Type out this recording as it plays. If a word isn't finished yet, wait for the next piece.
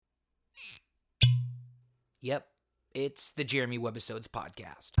Yep, it's the Jeremy Webbisodes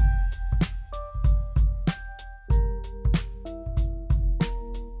podcast.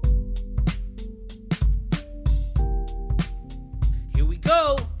 Here we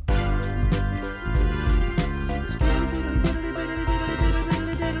go.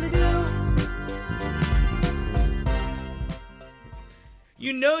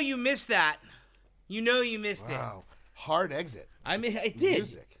 You know you missed that. You know you missed it. Wow. Hard exit. I mean, I did.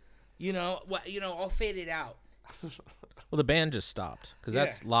 Music. You know, I'll fade it out. Well, the band just stopped because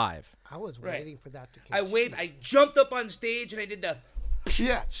that's live. I was waiting for that to I continue. waved. I jumped up on stage and I did the,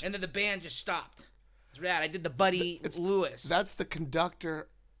 Yeah. and then the band just stopped. It's rad. I did the Buddy Lewis. That's the conductor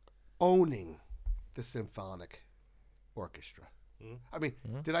owning the symphonic orchestra. I mean,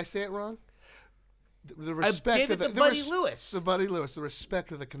 did I say it wrong? The respect gave of it the Buddy Lewis. The Buddy Lewis. The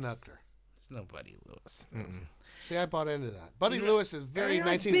respect of the conductor. There's no Buddy Lewis. See, I bought into that. Buddy Lewis is very He was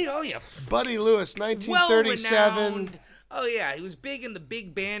 19. big. Oh yeah. Buddy Lewis, 1937. Well-renowned. Oh yeah, he was big in the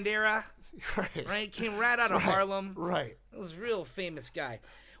big band era. Right, came right out of Harlem. Right. He was a real famous guy.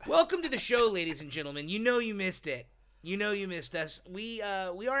 Welcome to the show, ladies and gentlemen. You know you missed it. You know you missed us. We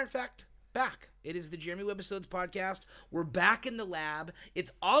are in fact back. It is the Jeremy Webbisodes podcast. We're back in the lab.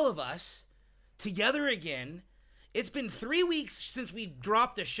 It's all of us together again. It's been 3 weeks since we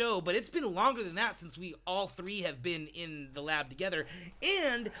dropped a show, but it's been longer than that since we all three have been in the lab together.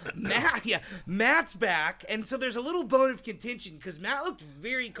 And Matt's back, and so there's a little bone of contention because Matt looked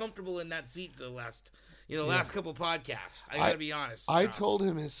very comfortable in that seat for the last couple podcasts. I gotta be honest. I Josh. told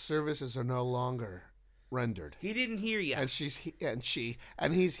him his services are no longer rendered, He didn't hear you. and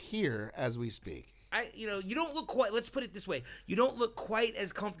he's here as we speak. You don't look quite. Let's put it this way: you don't look quite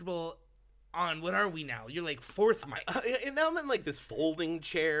as comfortable. On what are we now? You're like fourth mic. And now I'm in like this folding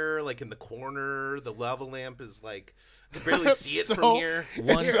chair, like in the corner. The lava lamp is like I can barely see it from here.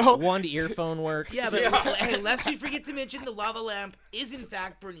 One earphone works. Yeah, but hey, lest we forget to mention the lava lamp is in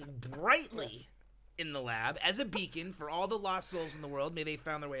fact burning brightly in the lab as a beacon for all the lost souls in the world. May they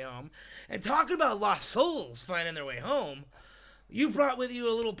found their way home. And talking about lost souls finding their way home, you brought with you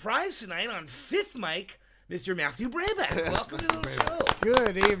a little prize tonight on fifth mic, Mr. Matthew Brabeck. Welcome to the show.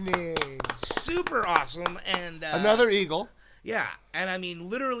 Good evening. Super awesome and Another eagle. yeah, and I mean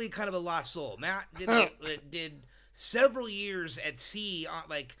literally kind of a lost soul. Matt did several years at sea on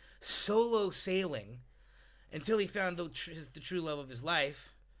like solo sailing until he found the true love of his life.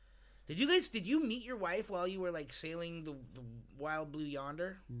 Did you meet your wife while you were like sailing the wild blue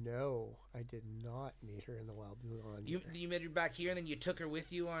yonder? No, I did not meet her in the wild blue yonder. You met her back here and then you took her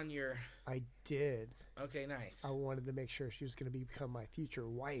with you on your. I did. Okay, nice. I wanted to make sure she was going to become my future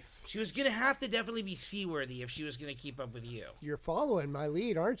wife. She was gonna have to definitely be seaworthy if she was gonna keep up with you. You're following my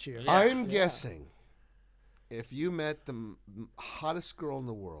lead, aren't you? Yeah. I'm guessing if you met the hottest girl in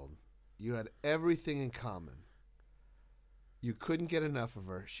the world, you had everything in common. You couldn't get enough of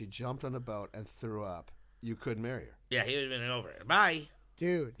her. She jumped on a boat and threw up. You could marry her. Yeah, he would have been over it. Bye.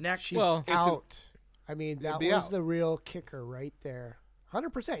 Dude, Next. she's Well, out. I mean, that be was out. the real kicker right there.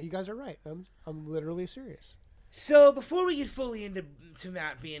 100%. You guys are right. I'm literally serious. So before we get fully into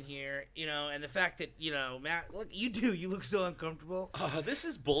Matt being here, and the fact that Matt, look, you look so uncomfortable. This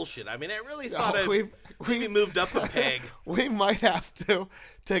is bullshit. I mean, I really thought I we've maybe moved up a peg. We might have to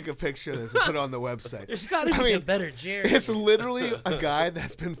take a picture of this and put it on the website. There's got to be a better chair. It's literally a guy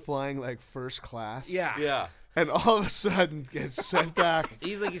that's been flying like first class. Yeah. Yeah. And all of a sudden gets sent back.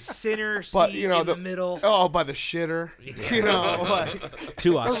 He's like a center seat But in the middle. Oh, by the shitter. Like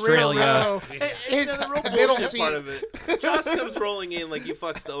To Australia. And the real middle bullshit seat. part of it. Josh comes rolling in like he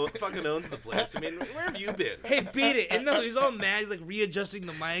fucking owns the place. I mean, where have you been? Hey, beat it! And no, he's all mad, he's like readjusting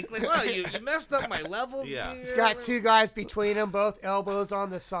the mic. Like, wow, you messed up my levels. Yeah. Here. He's got two guys between them, both elbows on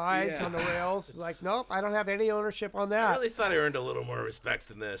the sides, Yeah. on the rails. He's like, nope, I don't have any ownership on I that. really thought I earned a little more respect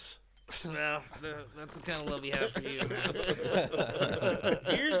than this. Well, that's the kind of love you have for you, man.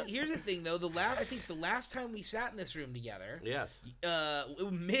 Here's the thing, though. I think the last time we sat in this room together, Yes.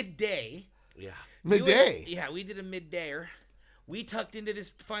 midday. Yeah. midday. We did a middayer. We tucked into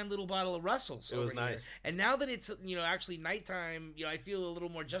this fine little bottle of Russell's. It was over here. nice. And now that it's actually nighttime, I feel a little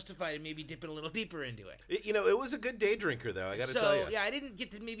more justified in maybe dipping a little deeper into it. It was a good day drinker, though, I got to tell you. So yeah, I didn't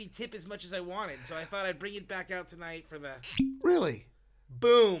get to maybe tip as much as I wanted, so I thought I'd bring it back out tonight for the Really?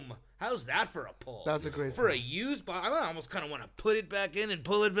 boom. How's that for a pull? That's a great for pull. a used bottle. I almost kind of want to put it back in and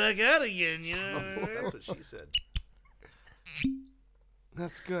pull it back out again. That's what she said.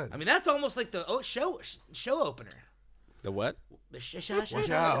 That's good. I mean, that's almost like the show opener. The what?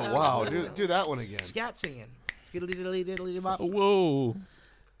 The Wow. Do that one again. Scat singing. Skiddly-diddly-diddly-bop. Whoa.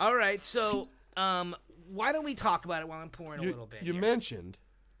 All right, so why don't we talk about it while I'm pouring a little bit? You here? mentioned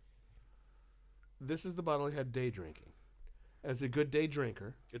this is the bottle he had day drinking. As a good day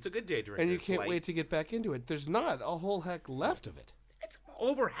drinker. It's a good day drinker. And you It's can't light. wait to get back into it. There's not a whole heck left of it. It's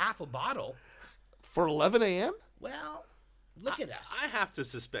over half a bottle. For 11 a.m.? Well, look at us. I have to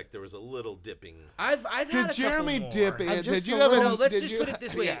suspect there was a little dipping. I've had Did a Jeremy couple dip more. in? just Did you a have little- No, let's did just you- put it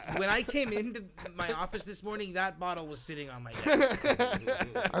this way. Yeah. When I came into my office this morning, that bottle was sitting on my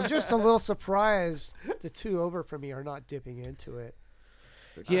desk. I'm just a little surprised the two over from me are not dipping into it.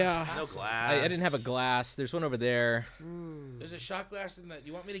 Yeah. No glass. I didn't have a glass. There's one over there. There's a shot glass in that.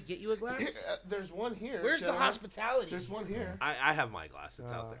 You want me to get you a glass? Here, there's one here. Where's the gentlemen. hospitality? There's one here. I have my glass.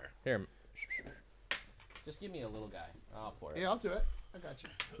 It's out there. Here. Just give me a little guy. I'll pour it. Yeah, I'll do it. I got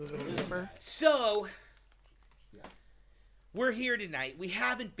you. So, we're here tonight. We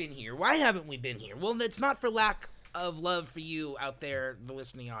haven't been here. Why haven't we been here? Well, it's not for lack of love for you out there, the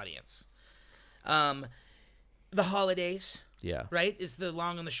listening audience. The holidays, Yeah. right, is the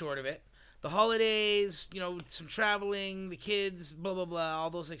long and the short of it. The holidays, you know, some traveling, the kids, blah, blah, blah, all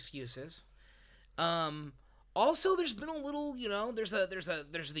those excuses. Also, there's been a little, you know, there's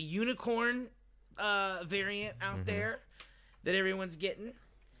the unicorn variant out there that everyone's getting.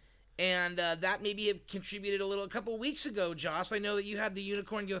 And that maybe have contributed a couple weeks ago, Joss. I know that you had the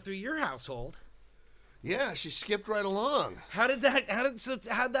unicorn go through your household. Yeah, she skipped right along. How'd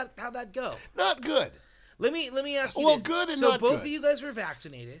that go? Not good. Let me ask you Well, this. good and so not both good. of you guys were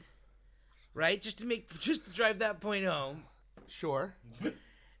vaccinated, right? Just to drive that point home. Sure.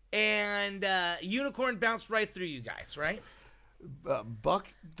 And unicorn bounced right through you guys, right?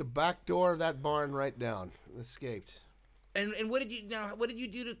 Bucked the back door of that barn right down. Escaped. And what did you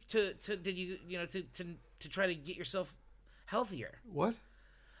do to try to get yourself healthier? What?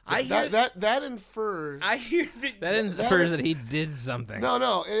 I hear that infers. I hear That infers that he did something.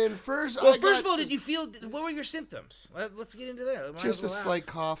 No, it infers. Well, first of all, did you feel? What were your symptoms? Let's get into there. Might just a as well slight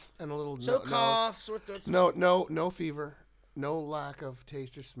cough and a little cough, sore throat. no fever, no lack of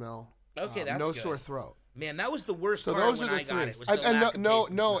taste or smell. Okay, that's no good. sore throat. Man, that was the worst So part those when are the I got three. it. Was the lack of taste and no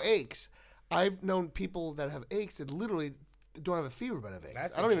smell. aches. I've known people that have aches that literally don't have a fever but have aches.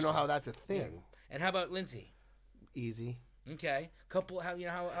 That's I don't even know interesting. how that's a thing. And how about Lindsay? Easy. Okay, how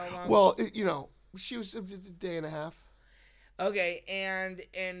long? Well, she was a day and a half. Okay, and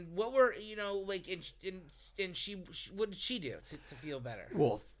what were and she what did she do to feel better?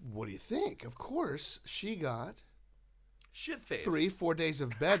 Well, what do you think? Of course, she got Shit face. 3-4 days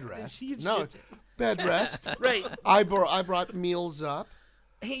of bed rest. She had No, shit. bed rest. Right. I brought meals up.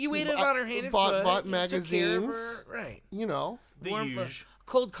 Hey, you waited on her hand and Bought foot. You took care of magazines. her, right? You know. The Warm- huge.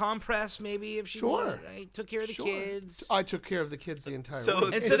 Cold compress, maybe if she Sure. wanted, right? Took care of the Sure. kids. I took care of the kids the entire So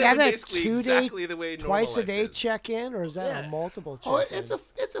week. And so so that's that a basically 2-day, exactly the way normal twice a life day is. check-in, or is that Yeah. a multiple check-in? Oh, it's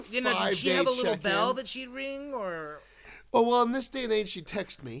a 5-day Did she have a little check-in. bell that she'd ring, or Oh, well, in this day and age, she'd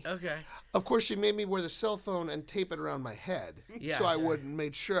text me. okay? Of course, she made me wear the cell phone and tape it around my head, Yeah, so I sure.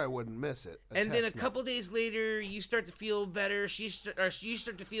 made sure I wouldn't miss it. And then a text couple message. days later, you start to feel better. You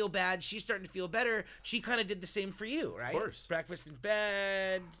start to feel bad. She's starting to feel better. She kind of did the same for you, right? Of course. Breakfast in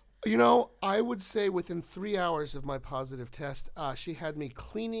bed. I would say within 3 hours of my positive test, she had me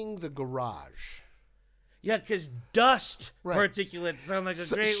cleaning the garage. Yeah, because dust Right. particulates sound like a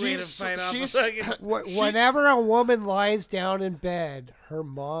great way to fight off a fucking... Whenever a woman lies down in bed, her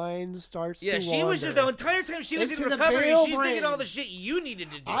mind starts to Yeah, she was wander. the entire time she was in Into the recovery. pale She's thinking brain. all the shit you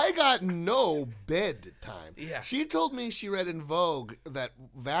needed to do. I got no bed time. Yeah. She told me she read in Vogue that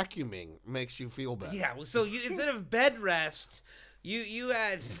vacuuming makes you feel better. Yeah, well, so you instead of bed rest, you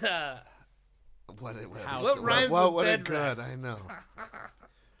had What rhymes with what a bed good, rest? I know.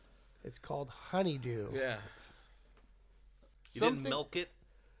 It's called honeydew. yeah. You Something- didn't milk it.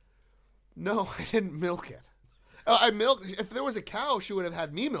 No, I didn't milk it. I milked. If there was a cow, she would have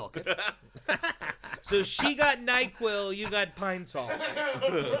had me milk it. So she got NyQuil, you got Pine Sol.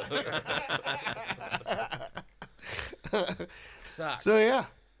 Sucks. So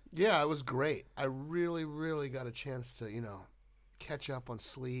yeah, it was great. I really, really got a chance to catch up on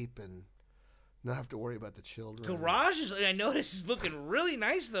sleep and not have to worry about the children. Garage I noticed is looking really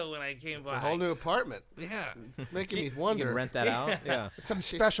nice though when I came by. A whole new apartment, Yeah. making me You wonder. can rent that out. Yeah. Some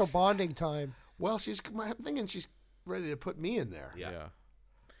special bonding time. Well, I'm thinking she's ready to put me in there. Yeah.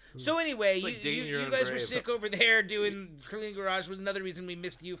 So anyway, It's like digging your you own guys were grave. sick over there doing cleaning garage was another reason we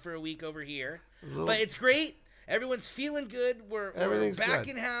missed you for a week over here. Little- But it's great. Everyone's feeling good. We're Everything's back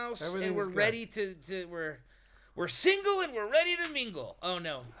good. in house and Everything's we're good. ready to we're single and we're ready to mingle. Oh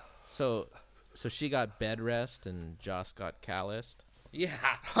no. So she got bed rest and Joss got calloused. Yeah.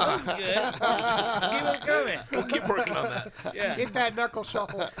 That was good. Keep it coming. We'll keep working on that. Yeah. Get that knuckle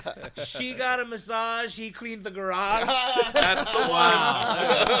shuffle. She got a massage, he cleaned the garage. That's the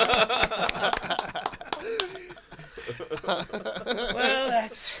one.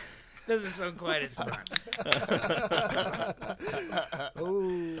 Doesn't sound quite as fun.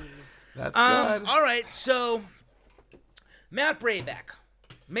 Oh, That's good. All right, so Matt Brabeck,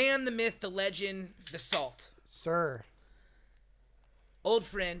 man, the myth, the legend, the salt, sir. old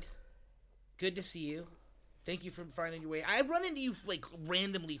friend. Good to see you. Thank you for finding your way. I run into you like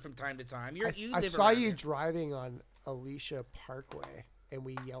randomly from time to time. I saw you driving on Alicia Parkway, and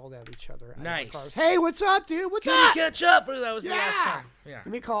we yelled at each other. Nice. Hey, what's up, dude? What's Good up? to catch up. That was the last time. Yeah.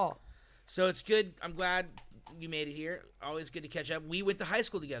 Give me a call. So it's good. I'm glad you made it here. Always good to catch up. We went to high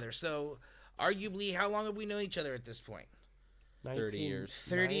school together, so arguably, how long have we known each other at this point? 30 years.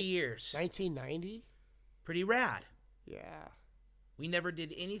 30 years. 1990? Pretty rad. Yeah. We never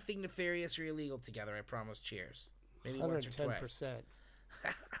did anything nefarious or illegal together. I promise. Cheers. Maybe once or twice.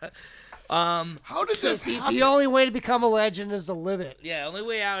 110%. How did this happen? The only way to become a legend is to live it. Yeah, only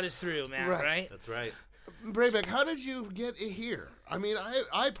way out is through, man. Right? That's right. Brabeck, how did you get here? I mean,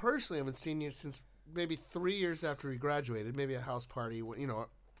 I personally haven't seen you since maybe 3 years after we graduated, maybe a house party,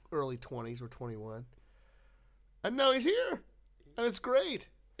 early 20s or 21. And now he's here. And it's great.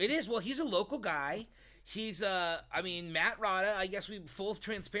 It is. Well, he's a local guy. He's, Matt Rada, I guess full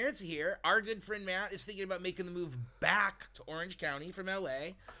transparency here. Our good friend Matt is thinking about making the move back to Orange County from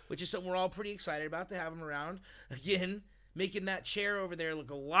LA, which is something we're all pretty excited about to have him around. Again, making that chair over there look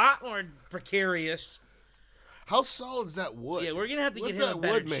a lot more precarious. How solid is that wood? Yeah, we're going to have to What's get him that a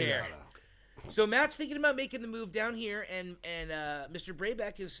better wood made chair. out of? So Matt's thinking about making the move down here, and Mr.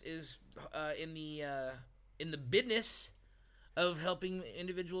 Brabeck is in the business of helping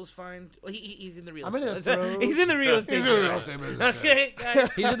individuals find. Well, he's in the real estate. He's in the real estate. He's in the real estate business. Okay,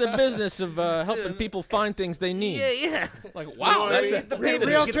 guys. He's in the business of helping people find things they need. Yeah. Like, wow, what I that's mean? a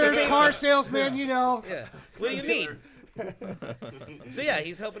Realtors, car salesman, Yeah. What do you mean? So yeah,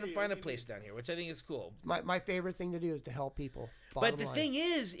 he's helping him find a place down here, which I think is cool. My favorite thing to do is to help people. But the thing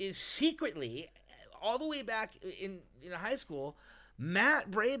is secretly, all the way back in high school, Matt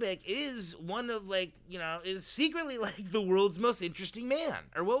Brabeck is one of is secretly like the world's most interesting man.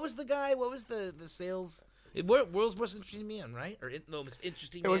 Or what was the guy? What was the sales? World's most interesting man, right? Or most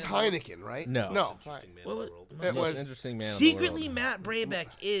interesting. It was Heineken, right? No. Interesting man What in was- the world. It most was interesting man Secretly, in the world. Matt Brabeck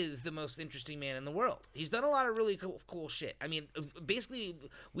is the most interesting man in the world. He's done a lot of really cool shit. I mean, basically,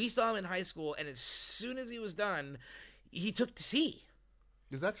 we saw him in high school, and as soon as he was done, he took to sea.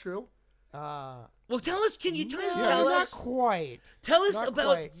 Is that true? Well, tell us. Can you tell not us? quite. Tell us Not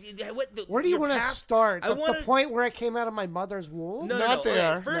about quite. Where do you want to start? I The wanna- point where I came out of my mother's womb? No, Not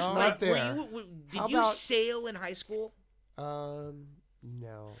there. Wait, first, No. like, Not there. Did How you about- sail in high school?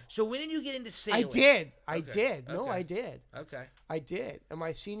 No. So when did you get into sailing? I did. I Okay. did. No, Okay. I did. Okay. I did. In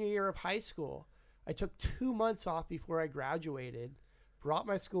my senior year of high school, I took 2 months off before I graduated, brought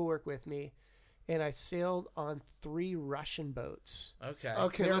my schoolwork with me, and I sailed on 3 Russian boats. Okay.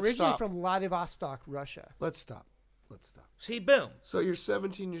 Okay, They're let's originally stop. from Vladivostok, Russia. Let's stop. See, boom. So you're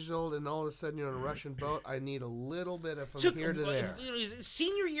 17 years old, and all of a sudden you're on a Russian boat. I need a little bit of from Took here to there.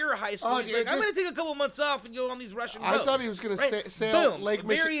 senior year of high school. Oh, He's yeah, like, I'm just- going to take a couple months off and go on these Russian I boats. thought he was going Right? to sail Boom. Lake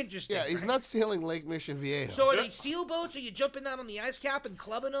Mission. Very interesting. Yeah, he's right? not sailing Lake Mission Viejo. So are they seal boats? Are you jumping out on the ice cap and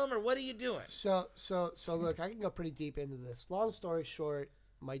clubbing them, or what are you doing? So look, I can go pretty deep into this. Long story short,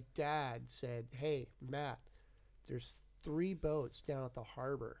 my dad said, "Hey, Matt, there's 3 boats down at the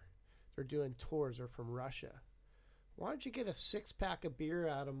harbor. They're doing tours. They're from Russia. Why don't you get a 6-pack of beer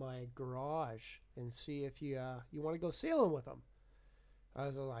out of my garage and see if you want to go sailing with them?" I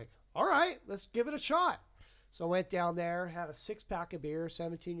was like, "All right, let's give it a shot." So I went down there, had a 6-pack of beer,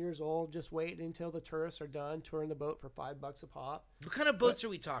 17 years old, just waiting until the tourists are done touring the boat for $5 a pop. What kind of boats are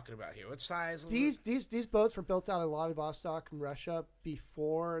we talking about here? What size? These boats were built out of Vladivostok in Russia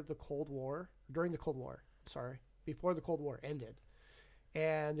before the Cold War, during the Cold War. Sorry, before the Cold War ended,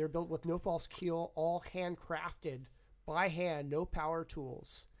 and they're built with no false keel, all handcrafted by hand, no power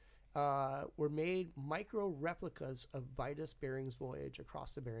tools. Were made micro replicas of Vitus Bering's voyage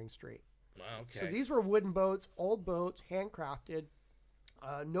across the Bering Strait. Okay. So these were wooden boats, old boats, handcrafted,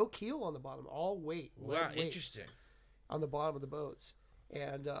 no keel on the bottom, all weight. Wow, lead weight interesting. on the bottom of the boats,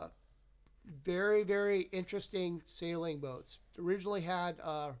 and very, very interesting sailing boats. Originally had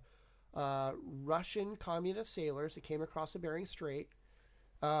Russian communist sailors that came across the Bering Strait.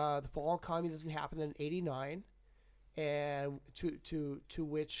 The fall of communism happened in '89, and to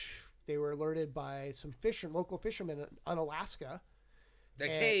which they were alerted by some local fishermen on Alaska. Like,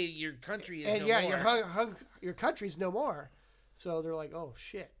 And- hey, your country is And no yeah, more. your country's no more. So they're like, oh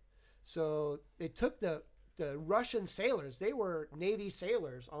shit. So they took the Russian sailors. They were Navy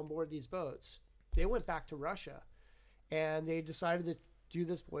sailors on board these boats. They went back to Russia, and they decided to do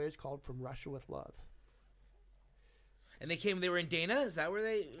this voyage called From Russia with Love. And they were in Dana? Is that where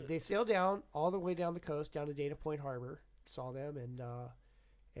they... They sailed down all the way down the coast, down to Dana Point Harbor. Saw them and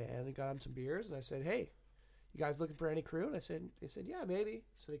I got them some beers. And I said, hey, you guys looking for any crew? And they said, yeah, maybe.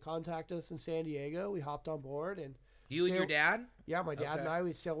 So they contacted us in San Diego. We hopped on board and... You and your dad? Yeah, my dad Okay. and I,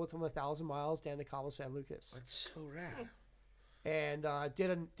 we sailed with them 1,000 miles down to Cabo San Lucas. That's so rad. And did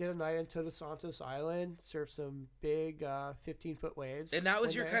a night in Todos Santos Island, surfed some big 15-foot waves. And that was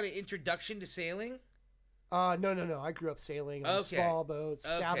one your day. kind of introduction to sailing? No. I grew up sailing on Okay. small boats,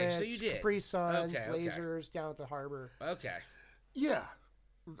 Okay, sabots, so you did. Capri Suns, Okay. lasers down at the harbor. Okay. Yeah.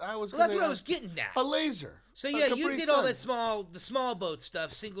 I was. Well, that's gonna what I was ask- getting at. A laser. So A yeah, you Capri did all Sun. that the small boat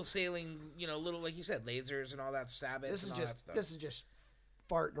stuff, single sailing, little, like you said, lasers and all that, sabbats and all that stuff. This is just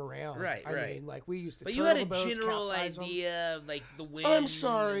farting around. Right, I right. mean, like we used to. But you had a turtle the boats, general capsize 'em. idea of like the wind. I'm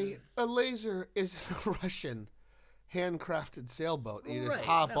sorry. A laser is a Russian handcrafted sailboat. You just Right.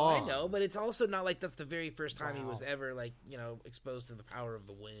 hop No, on. I know, but it's also not like that's the very first time he was Wow. ever like exposed to the power of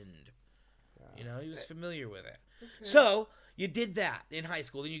the wind. He was familiar with it. So you did that in high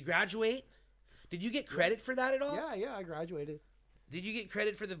school. Then you graduate. Did you get credit for that at all? Yeah, I graduated. Did you get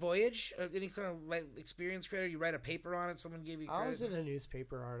credit for the voyage? Any kind of like experience credit? You write a paper on it. Someone gave you credit. I was in a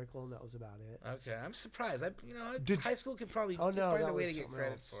newspaper article, and that was about it. Okay, I'm surprised. Did- High school could probably Oh, no, find a that way was to get something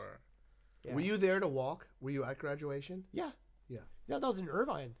credit else. for. Yeah. Were you there to walk? Were you at graduation? Yeah. Yeah. No, that was in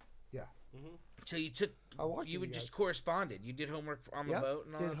Irvine. Yeah. So you took. I walked You with would you just guys. corresponded. You did homework on the Yeah, boat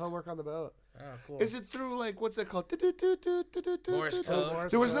and all did that. homework on the boat. Oh, cool. Is it through like what's that called? Morse There code.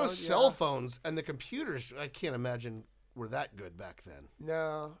 Morse was no code, cell yeah. phones, and the computers. I can't imagine were that good back then.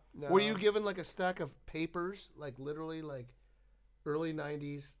 No. Were you given like a stack of papers, like literally like early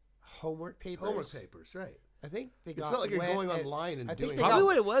 '90s homework papers? homework papers? Right. I think they got It's not like you're wet going at- online and I think doing they it. Probably got-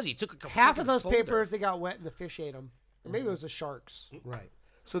 what it was. He took a half fucking of those folder. papers they got wet and the fish ate them, or maybe it was the sharks. Right.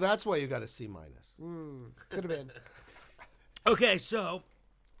 So that's why you got a C-. Could have been. Okay, so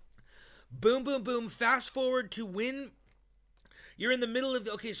boom, boom, boom. Fast forward to when you're in the middle of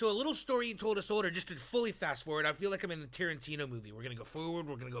so a little story you told us older, just to fully fast forward. I feel like I'm in a Tarantino movie. We're gonna go forward.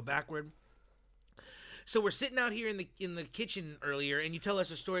 We're gonna go backward. So we're sitting out here in the kitchen earlier, and you tell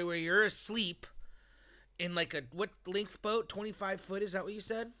us a story where you're asleep in like a what length boat? 25 foot? Is that what you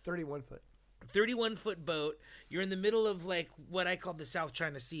said? 31 foot. 31-foot boat. You're in the middle of like what I call the South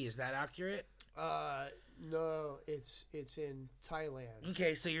China Sea. Is that accurate? No, it's in Thailand.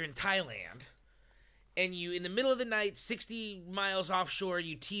 Okay, so you're in Thailand, and you in the middle of the night, 60 miles offshore,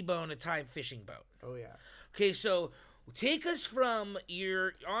 you T-bone a Thai fishing boat. Oh yeah. Okay, so take us from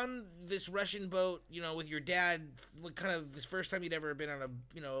you're on this Russian boat, with your dad, kind of this first time you'd ever been on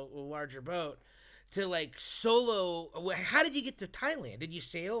a larger boat, to like solo. How did you get to Thailand? Did you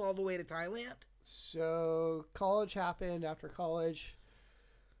sail all the way to Thailand? So college happened. After college,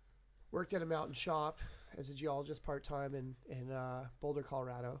 worked at a mountain shop as a geologist part-time in Boulder,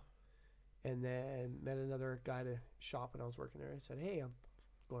 Colorado. And then met another guy to shop when I was working there. I said, hey, I'm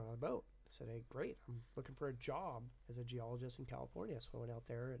going on a boat. I said, hey, great. I'm looking for a job as a geologist in California. So I went out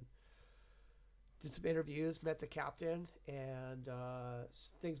there and did some interviews, met the captain, and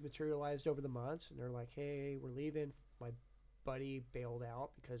things materialized over the months. And they're like, hey, we're leaving. My buddy bailed out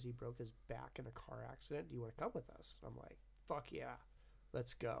because he broke his back in a car accident. Do you want to come with us? I'm like, fuck yeah,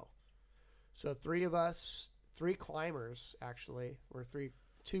 let's go. So three of us, three climbers actually,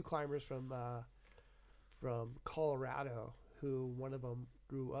 two climbers from Colorado, who one of them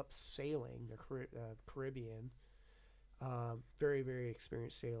grew up sailing the Caribbean. Very, very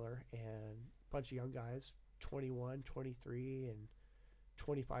experienced sailor, and a bunch of young guys, 21, 23, and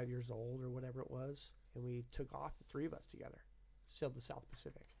 25 years old or whatever it was. And we took off, the three of us together, sailed the South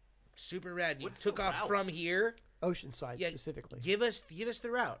Pacific. Super rad. You What's took the off route? from here. Oceanside Yeah, specifically. Give us the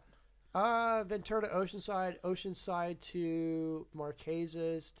route. Ventura to Oceanside to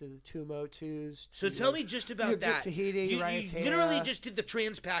Marquesas, to the Tuamotus. So to tell me just about you that. get Tahiti, you Raiatea. literally just did the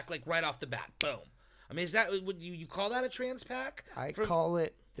Transpac like right off the bat. Boom. I mean, is that would you call that a Transpac? I call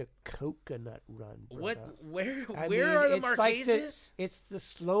it the coconut run. What? brother. Where? I where mean, are the it's Marquesas? it's the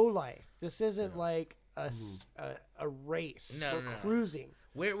slow life. This isn't like a race. No, We're no, no. cruising.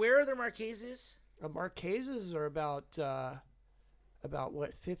 Where are the Marquesas? Marquesas are about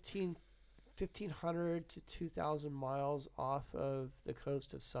what 1,500 to 2,000 miles off of the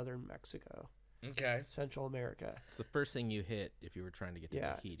coast of southern Mexico, Okay. Central America. It's the first thing you hit if you were trying to get to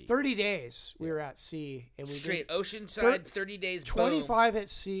Yeah, Tahiti. 30 days we were at sea, and we Straight did Oceanside, 30 days. 25 at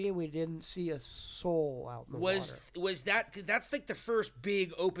sea, and we didn't see a soul out in the Boom. water. Was that? That's like the first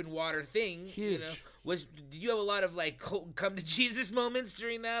big open water thing. Huge. Did you have a lot of like come to Jesus moments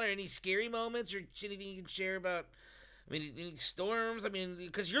during that, or any scary moments, or anything you can share about I mean, any storms? I mean,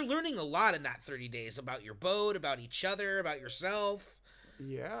 because you're learning a lot in that 30 days about your boat, about each other, about yourself.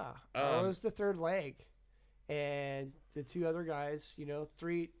 Yeah. I was the third leg. And the two other guys, you know,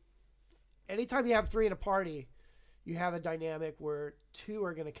 three. Anytime you have three in a party, you have a dynamic where two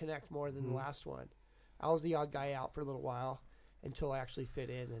are going to connect more than the last one. I was the odd guy out for a little while until I actually fit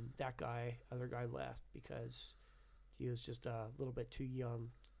in, and other guy left because he was just a little bit too young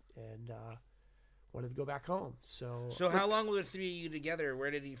and wanted to go back home. So how long were the three of you together?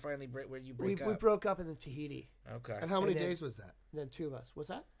 Where did you finally break? Where did you break up? We broke up in the Tahiti. Okay. And how many days was that? And then two of us. What's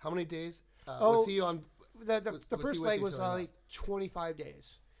that? How many days was he on? The first leg was like 25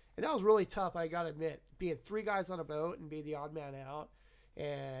 days. And that was really tough, I got to admit. Being three guys on a boat and being the odd man out.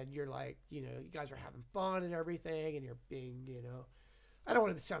 And you're like, you know, you guys are having fun and everything. And you're being, you know, I don't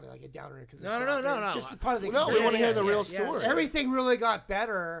want to sound like a downer. Because No. It's just part of the No, experience. we want to hear the real story. Everything really got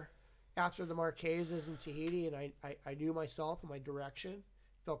better after the Marquesas in Tahiti. And I knew myself and my direction.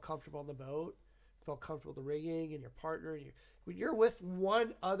 Felt comfortable on the boat. Felt comfortable with the rigging and your partner. And when you're with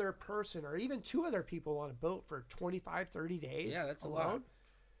one other person or even two other people on a boat for 25, 30 days. Yeah, that's alone, a lot.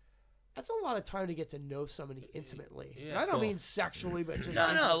 That's a lot of time to get to know somebody intimately. Yeah, and I don't mean sexually, but just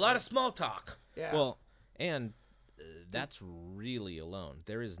No, a lot of small talk. Yeah. Well, and that's really alone.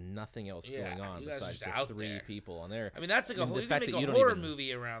 There is nothing else going on you guys are besides just the out three there. people on there. I mean, that's like And you can make a horror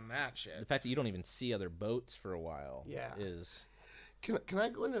movie around that shit. The fact that you don't even see other boats for a while is... Can I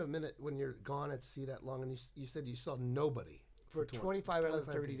go into a minute when you're gone at sea that long and you said you saw nobody for 25 out of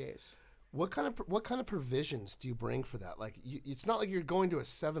 30 days. What kind of provisions do you bring for that? Like it's not like you're going to a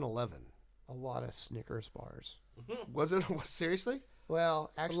 7-Eleven. A lot of Snickers bars. Was it seriously?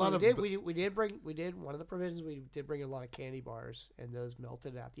 Well, actually, we did bring one of the provisions. We did bring a lot of candy bars, and those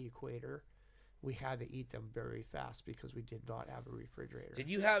melted at the equator. We had to eat them very fast because we did not have a refrigerator. Did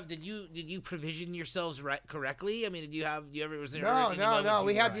you provision yourselves correctly? I mean, was there No.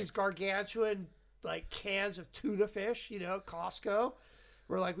 We had these gargantuan like cans of tuna fish, you know, Costco.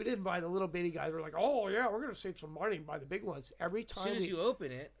 We're like, we didn't buy the little bitty guys. We're like, oh yeah, we're gonna save some money and buy the big ones. As soon as you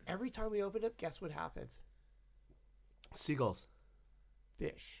open it, guess what happened? Seagulls.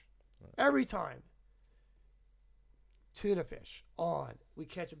 Fish. Every time. Tuna fish on. We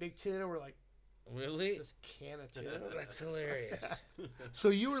catch a big tuna. We're like, really? Just can of tuna. That's hilarious. So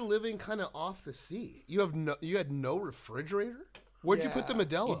you were living kind of off the sea. You had no refrigerator. Where'd you put the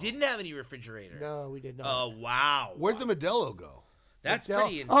Modelo? You didn't have any refrigerator. No, we did not. Oh wow. Where'd the Modelo go? That's Modelo.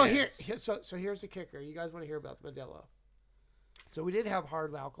 pretty intense. So here's the kicker. You guys want to hear about the Modelo? So we did have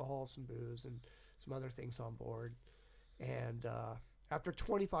hard alcohol, some booze, and some other things on board. And after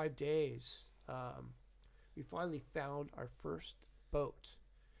 25 days, we finally found our first boat.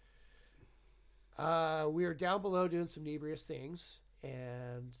 We were down below doing some inebrious things,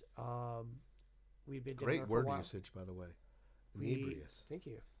 and we'd been down there Great for a word while. usage, by the way. Inebrious. Thank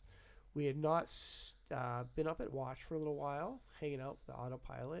you. We had not been up at watch for a little while, hanging out with the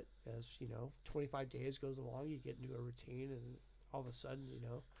autopilot. As you know, 25 days goes along, you get into a routine, and all of a sudden, you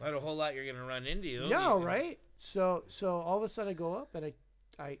know, not a whole lot you're gonna run into. No, right? So all of a sudden, I go up and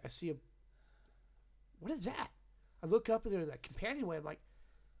I see what is that? I look up and there's that companionway. I'm like,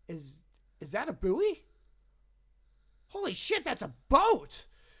 is that a buoy? Holy shit, that's a boat!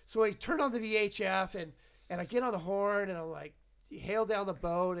 So I turn on the VHF and I get on the horn and I'm like, hail down the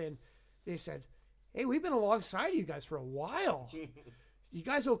boat, and they said, hey, we've been alongside you guys for a while. You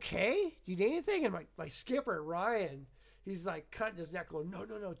guys okay? Do you need anything? And my skipper, Ryan, he's like cutting his neck going, no,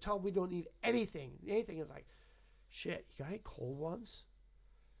 tell him we don't need anything. Anything is like, shit, you got any cold ones?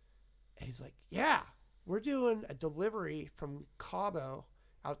 And he's like, yeah, we're doing a delivery from Cabo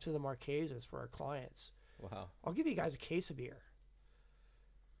out to the Marquesas for our clients. Wow. I'll give you guys a case of beer.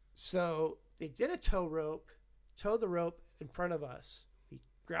 So they did a towed the rope in front of us. We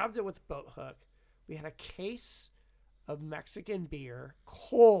grabbed it with a boat hook. We had a case of Mexican beer,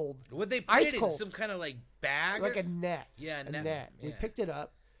 cold. Would they put it in some kind of like bag? Like a net. Yeah, a net. Yeah. We picked it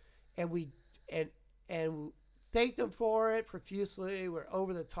up and we thanked them for it profusely. We're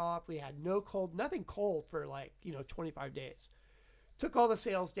over the top. We had nothing cold for 25 days. Took all the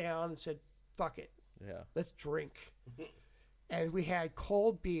sails down and said, fuck it. Yeah. Let's drink. And we had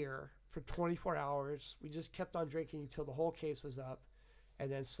cold beer for 24 hours. We just kept on drinking until the whole case was up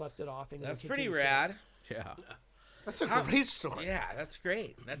and then slept it off. And that's pretty rad. Yeah. That's a great story. Yeah, that's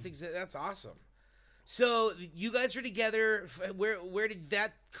great. That's awesome. So you guys are together. Where did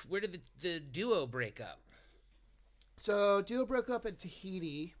the duo break up? So duo broke up in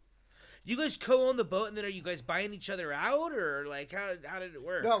Tahiti. You guys co-own the boat, and then are you guys buying each other out, or like how did it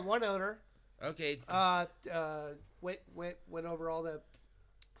work? No, one owner. Okay. Went over all the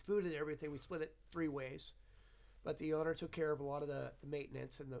food and everything. We split it 3 ways. but the owner took care of a lot of the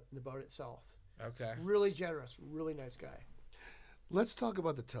maintenance and the boat itself. Okay. Really generous, really nice guy. Let's talk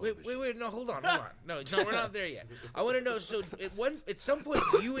about the television. Wait, no, hold on. No, we're not there yet. I want to know, so at some point,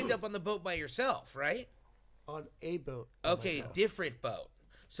 you end up on the boat by yourself, right? On a boat. Okay, myself. different boat.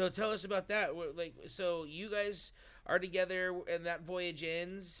 So tell us about that. So you guys are together and that voyage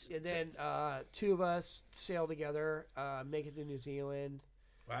ends? And then 2 of us sail together, make it to New Zealand.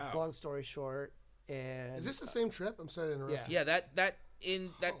 Wow. Long story short. And Is this the same trip? I'm sorry to interrupt. Yeah. Yeah, that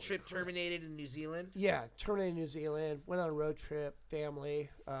Holy trip crap. terminated in New Zealand? Yeah, terminated New Zealand. Went on a road trip. Family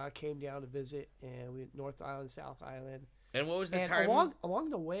came down to visit, and we North Island, South Island. And what was the And time? along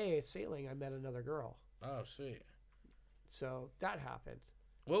the way sailing, I met another girl. Oh, sweet. So that happened.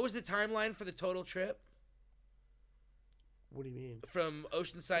 What was the timeline for the total trip What do you mean? from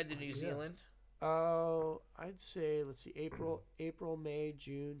Oceanside to New Zealand? Oh, I'd say let's see, April, May,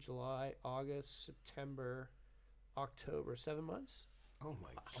 June, July, August, September, October. 7 months. Oh my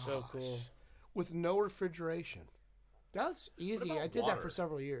gosh. So cool. With no refrigeration. That's easy. about I did that for water?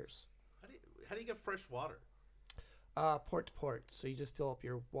 several years. How do you get fresh water? Port to port. So you just fill up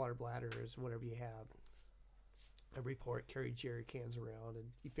your water bladders and whatever you have. Every port carry jerry cans around, and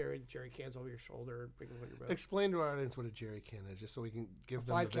you carry the jerry cans over your shoulder and bring them on your boat. Explain to our audience what a jerry can is, just so we can give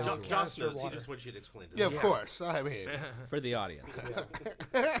them the 5 gallon visual. can. Josh knows. He water. just wants you to explain to Yeah, them. of course. I mean, For the audience.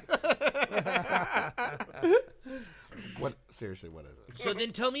 what? Seriously, what is it? So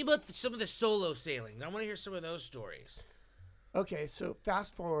then tell me about some of the solo sailing. I want to hear some of those stories. Okay, so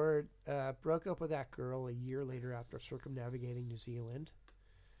fast forward, broke up with that girl a year later after circumnavigating New Zealand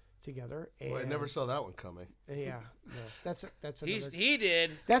together. And, Well, I never saw that one coming. Yeah, no, that's another. He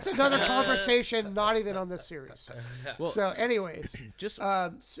did. That's another conversation, not even on this series. Well, So, anyways, just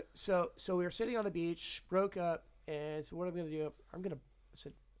so we were sitting on the beach, broke up, and so what I'm gonna do? I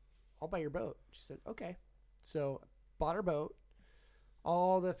said, I'll buy your boat. She said, okay. So bought her boat,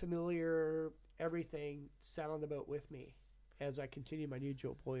 all the familiar everything sat on the boat with me as I continued my new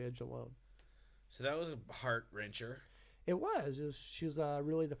voyage alone. So that was a heart wrencher. It was. She was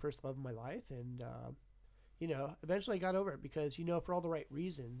really the first love of my life, and eventually I got over it because for all the right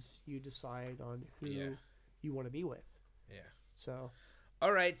reasons, you decide on who you want to be with. Yeah. So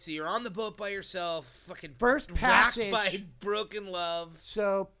All right, so you're on the boat by yourself, fucking First whacked passage. by broken love.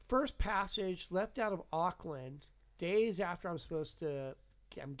 So first passage, left out of Auckland, days after I'm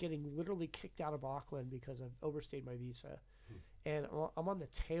getting literally kicked out of Auckland because I've overstayed my visa. And I'm on the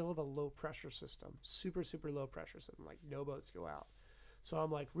tail of a low pressure system, super, super low pressure system, like no boats go out. So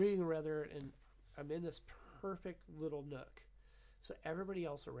I'm like reading the weather, and I'm in this perfect little nook. So everybody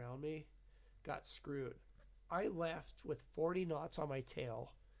else around me got screwed. I left with 40 knots on my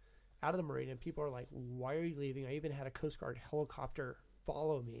tail out of the marina, and people are like, why are you leaving? I even had a Coast Guard helicopter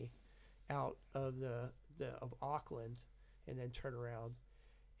follow me out of of Auckland and then turn around.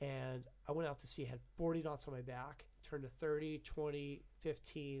 And I went out to sea, had 40 knots on my back, turned to 30, 20,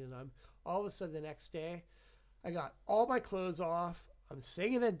 15, and I'm all of a sudden the next day, I got all my clothes off. I'm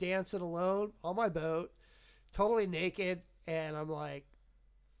singing and dancing alone on my boat, totally naked, and I'm like,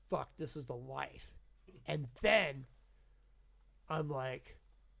 fuck, this is the life. And then I'm like,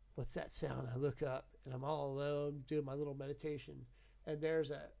 what's that sound? I look up, and I'm all alone doing my little meditation, and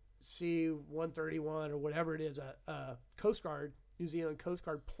there's a C-131 or whatever it is, a Coast Guard, New Zealand Coast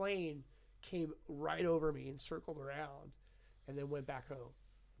Guard plane came right over me and circled around and then went back home.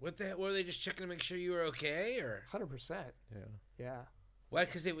 What the hell? Were they just checking to make sure you were okay, or 100%. Yeah. why?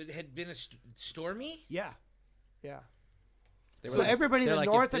 Because it had been stormy. Yeah. they So everybody to the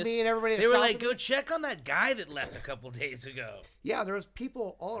north of me and everybody to They the were south like, of me. go check on that guy that left a couple days ago. Yeah, there was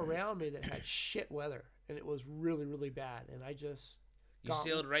people all around me that had shit weather, and it was really, really bad. And I just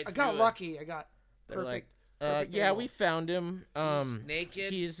Sailed right I got through it. lucky. I got They're perfect. like, perfect yeah, angle. we found him. He's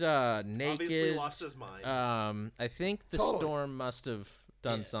naked. He's Obviously naked. lost his mind. I think the Totally. storm must have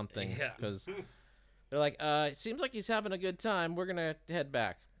done Yeah, something yeah. because they're like, it seems like he's having a good time. We're gonna head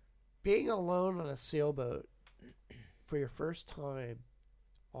back. Being alone on a sailboat for your first time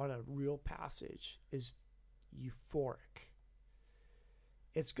on a real passage is euphoric.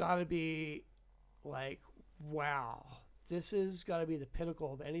 It's got to be like, wow, this has got to be the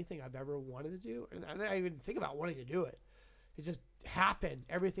pinnacle of anything I've ever wanted to do. And I didn't even think about wanting to do it. It just happened.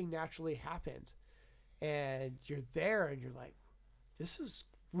 Everything naturally happened. And you're there and you're like, this is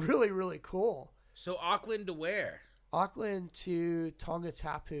really, really cool. So Auckland to where? Auckland to Tonga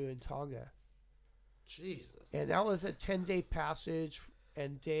Tapu in Tonga. Jesus. And that was a 10-day passage.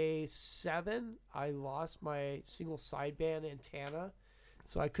 And day 7, I lost my single sideband antenna.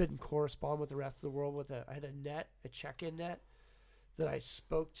 So I couldn't correspond with the rest of the world I had a check-in net that I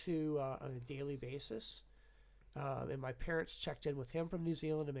spoke to on a daily basis. And my parents checked in with him from New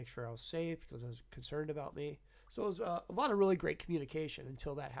Zealand to make sure I was safe because I was concerned about me. So it was a lot of really great communication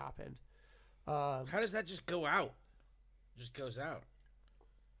until that happened. How does that just go out? Just goes out.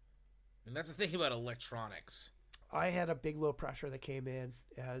 And that's the thing about electronics. I had a big low pressure that came in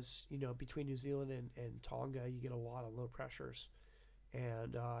as, between New Zealand and Tonga, you get a lot of low pressures.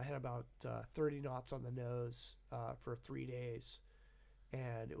 And I had about 30 knots on the nose for 3 days.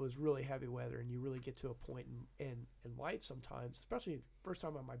 And it was really heavy weather, and you really get to a point in life sometimes, especially first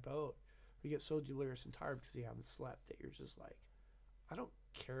time on my boat, you get so delirious and tired because you haven't slept that you're just like, I don't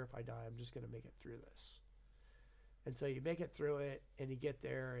care if I die, I'm just going to make it through this. And so you make it through it, and you get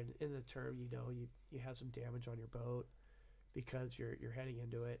there, and in the term, you have some damage on your boat because you're heading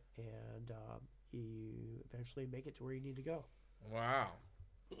into it, and you eventually make it to where you need to go. Wow.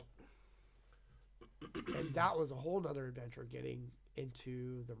 And that was a whole nother adventure, getting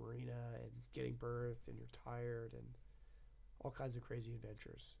into the marina and getting berthed, and you're tired, and all kinds of crazy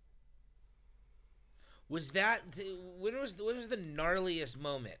adventures. Was that when was the gnarliest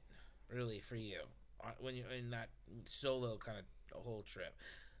moment really for you when you're in that solo kind of whole trip?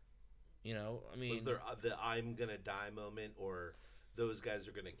 I mean, was there the I'm gonna die moment or those guys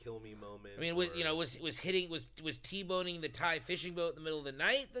are gonna kill me moment? I mean, was T-boning the Thai fishing boat in the middle of the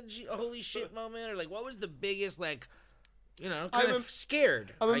night the holy shit moment, or like what was the biggest kind of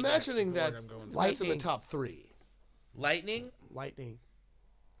scared? I'm imagining that that's in the Lightning. top 3. Lightning.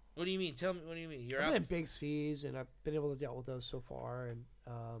 What do you mean? Tell me. What do you mean? You're I've out. been in big seas, and I've been able to deal with those so far. And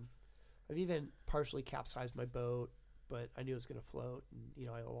I've even partially capsized my boat, but I knew it was going to float. And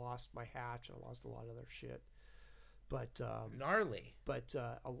I lost my hatch, and I lost a lot of other shit. But Gnarly. But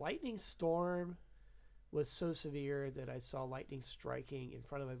a lightning storm was so severe that I saw lightning striking in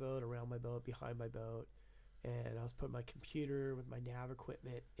front of my boat, around my boat, behind my boat, and I was putting my computer with my nav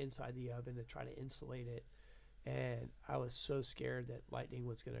equipment inside the oven to try to insulate it. And I was so scared that lightning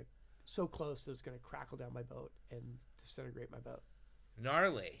was going to, so close that it was going to crackle down my boat and disintegrate my boat.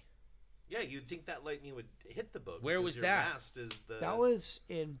 Gnarly. Yeah, you'd think that lightning would hit the boat. Where because was your that? Mast is the That was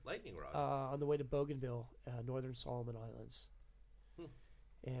in lightning rod. on the way to Bougainville, Northern Solomon Islands.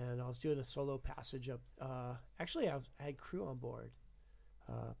 And I was doing a solo passage up. Actually, I had crew on board.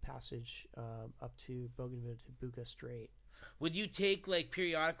 Passage up to Bougainville to Buka Strait. Would you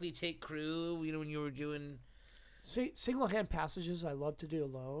periodically take crew? When you were doing. Single hand passages I love to do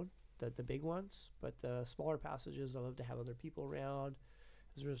alone, the big ones, but the smaller passages I love to have other people around.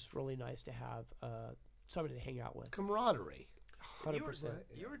 It's just really nice to have somebody to hang out with. Camaraderie. 100%.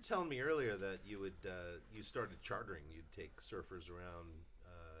 You were telling me earlier that you would you started chartering. You'd take surfers around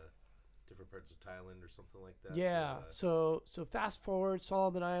different parts of Thailand or something like that. Yeah. So fast forward,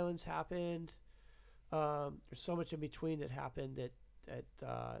 Solomon Islands happened. There's so much in between that happened that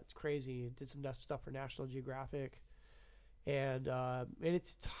it's crazy. Did some stuff for National Geographic, and made it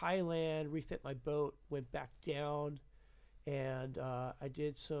to Thailand. Refit my boat, went back down, and I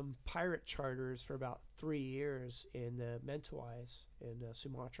did some pirate charters for about 3 years in the Mentawais in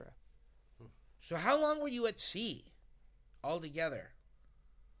Sumatra. So how long were you at sea altogether?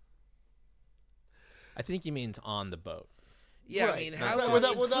 I think he means on the boat. Yeah, Right. I mean, how Right. long?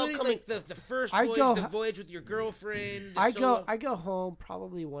 Without Including coming- the first I voyage, go- the voyage with your girlfriend. I go home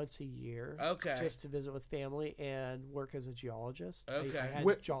probably once a year. Okay. Just to visit with family and work as a geologist. Okay. I had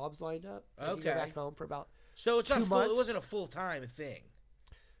Where- jobs lined up. I could Okay. go back home for about So it's 2 not full. It months. wasn't a full-time thing.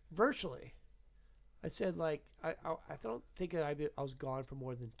 virtually. I said I don't think that I was gone for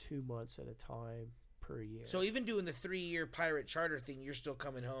more than 2 months at a time per year. So even doing the 3-year pirate charter thing, you're still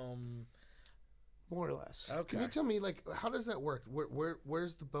coming home. more or less. Okay. Can you tell me, how does that work?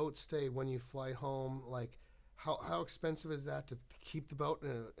 Where's the boat stay when you fly home? How expensive is that to keep the boat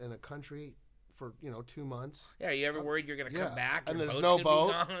in a country for 2 months? Yeah, are you ever worried you're gonna come Yeah. back And your there's boat's no gonna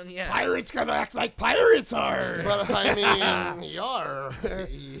boat? be gone? Yeah. Pirates gonna act like pirates are. But I mean, yar.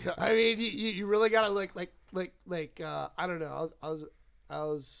 Yeah. I mean, you really gotta look like I don't know. I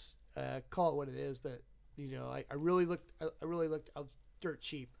was call it what it is, but I really looked. I was dirt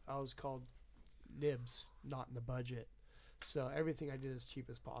cheap. I was called nibs, not in the budget. So everything I did as cheap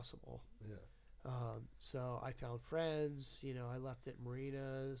as possible. Yeah. So I found friends. I left at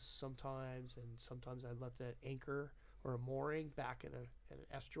marinas sometimes, and sometimes I left at anchor or a mooring back in an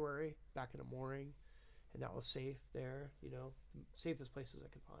estuary, back in a mooring, and that was safe there. Safest places I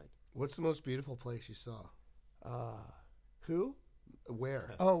could find. What's the most beautiful place you saw? Who?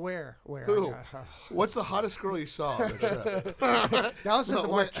 Where? Oh, where? Who? What's the hottest girl you saw on the trip? That was at the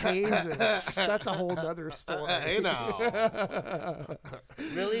where- Marquesas. That's a whole nother story. Hey, now.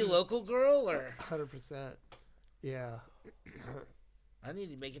 Really, local girl or? 100%. Yeah. I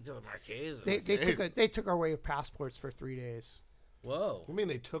need to make it to the Marquesas. They took our way of passports for 3 days. Whoa. I mean,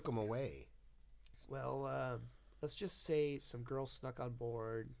 they took them away. Well, let's just say some girls snuck on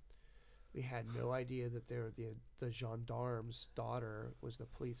board. We had no idea that they were the gendarme's daughter was the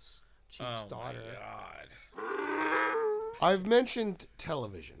police chief's daughter. My God. I've mentioned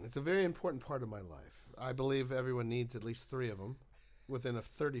television. It's a very important part of my life. I believe everyone needs at least 3 of them within a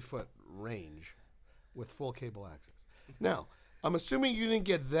 30-foot range with full cable access. Now, I'm assuming you didn't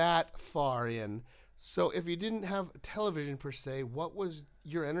get that far in. So if you didn't have television per se, what was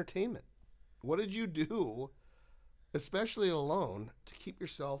your entertainment? What did you do, especially alone, to keep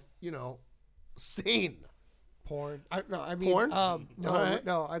yourself, sane? Porn. I mean, Porn?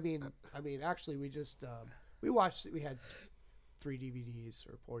 No. I mean, actually, we just we watched. We had 3 DVDs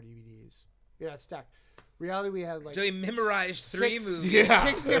or 4 DVDs. Yeah, stacked. Reality, we had like. So he memorized 3 movies. Yeah.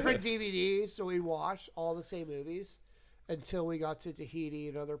 6 different DVDs. So we watched all the same movies until we got to Tahiti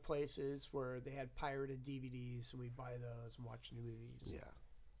and other places where they had pirated DVDs, and we'd buy those and watch new movies. Yeah.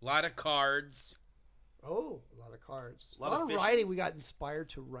 A lot of cards. Oh, a lot of cards. A lot of of fishing. writing. We got inspired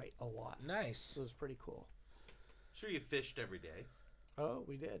to write a lot. Nice. So it was pretty cool. Sure, you fished every day. Oh,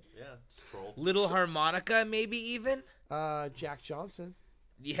 we did. Yeah, it's trolled. Little harmonica, maybe even. Jack Johnson.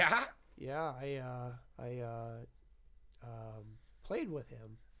 Yeah. Yeah, I played with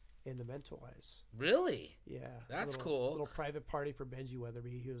him in the Mentawais. Really? Yeah, That's little, cool. Little private party for Benji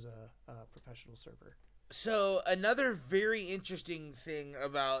Weatherby. He was a professional surfer. So another very interesting thing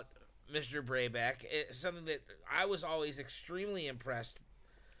about Mr. Brabeck, something that I was always extremely impressed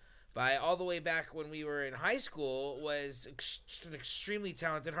by all the way back when we were in high school, was an extremely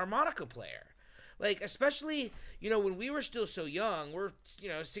talented harmonica player. Like, especially, when we were still so young, we're,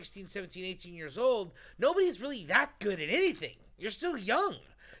 16, 17, 18 years old, nobody's really that good at anything. You're still young.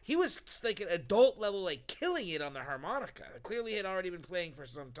 He was, like, an adult level, like, killing it on the harmonica. Clearly had already been playing for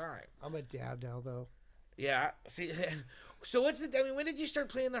some time. I'm a dad now, though. Yeah. See, so when did you start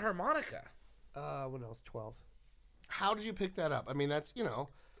playing the harmonica? When I was 12. How did you pick that up? I mean, that's,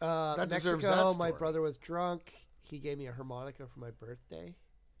 that deserves that Mexico, story. my brother was drunk. He gave me a harmonica for my birthday,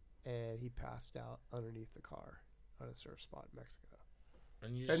 and he passed out underneath the car on a surf spot in Mexico.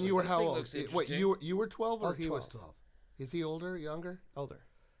 And you were how old? Wait, you were 12 I or was he 12. was 12? Is he older, younger? Older.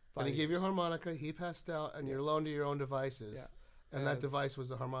 And 5 he gave you a years. harmonica, he passed out, and you're alone to your own devices. Yeah. And that And- device was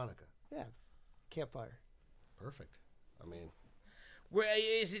the harmonica. Yeah, campfire. Perfect. I mean,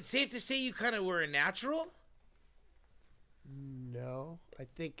 Is it safe to say you kind of were a natural? No, I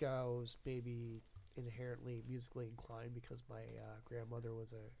think I was maybe inherently musically inclined because my grandmother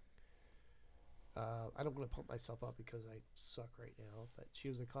was I don't want to pump myself up because I suck right now, but she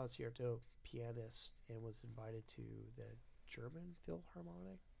was a concerto pianist and was invited to the German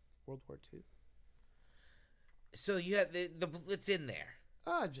Philharmonic, World War II. So you had it's in there.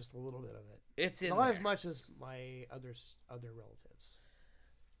 Just a little bit of it. It's in Not there. as much as my other relatives.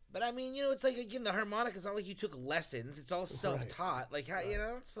 But I mean, it's like, again, the harmonica, it's not like you took lessons. It's all self-taught. Like, how,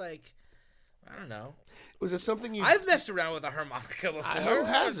 it's like, I don't know. was it something you... I've messed around with a harmonica before. Who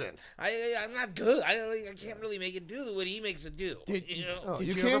hasn't? I'm not good. I can't really make it do what he makes it do. Did you know? Oh, Did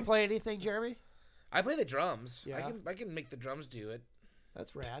you you ever can't- play anything, Jeremy? I play the drums. Yeah. I can make the drums do it.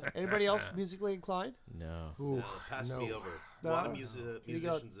 That's rad. Anybody else musically inclined? No. Ooh, No, pass no. me over. A No. lot of Here you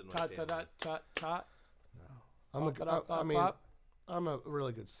musicians in my ta family. ta ta ta. I'm a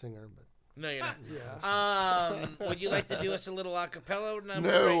really good singer, but... No, you're not. Yeah. Would you like to do us a little a cappella number?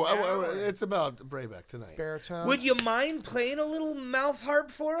 No, right now? it's about Brabeck tonight. Baritone. Would you mind playing a little mouth harp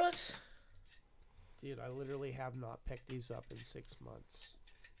for us? Dude, I literally have not picked these up in 6 months.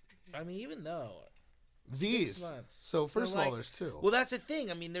 I mean, even though. These. 6 months. So first of like- all, there's 2. Well, that's the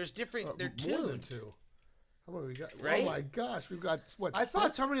thing. I mean, there's different. They're More than tuned. 2. How many we got? Right? Oh my gosh, we've got what? I thought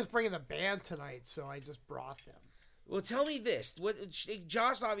 6? somebody was bringing the band tonight, so I just brought them. Well, tell me this.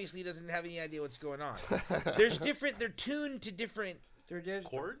 Josh obviously doesn't have any idea what's going on. There's different. They're tuned to different. They're just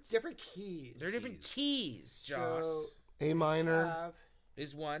Chords? different keys. They're different keys. Josh So A you minor. have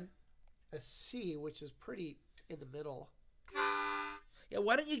is one. a C, which is pretty in the middle, Yeah.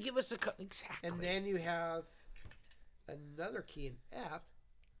 Why don't you give us a exactly? and then you have another key in F.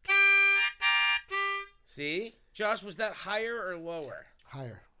 See, Josh, was that higher or lower?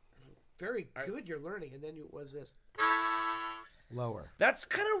 Higher. Very good, you're learning. And then it was this. Lower. That's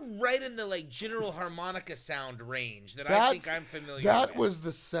kind of right in the general harmonica sound range that I That's- think I'm familiar That with. was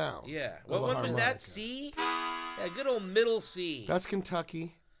the sound. Yeah. of What a one was that? harmonica. C? Yeah, good old middle C. That's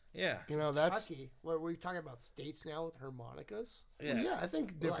Kentucky. Yeah. That's Kentucky. What, were we talking about states now with harmonicas? Yeah. yeah. I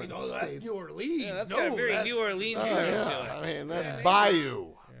think different Like, oh, that's states. New Orleans. Yeah, that's no, got a very that's- New Orleans Oh, sound yeah. to it. I mean, that's Bayou.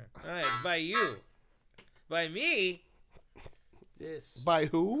 All right, by you. By me? This. By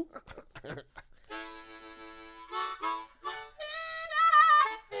who?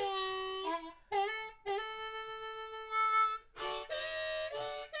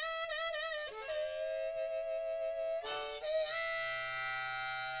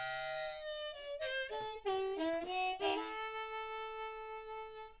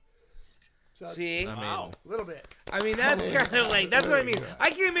 See? Wow. A little bit. I mean, that's kind of like, that's what I mean. I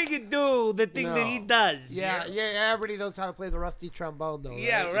can't make it do the thing that he does. Yeah, yeah, everybody knows how to play the rusty trombone, though.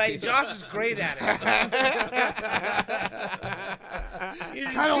 Yeah, right. Josh is great at it. It's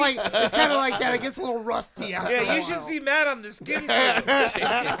kind of like that. It gets a little rusty after a Yeah, you while. should see Matt on the skin.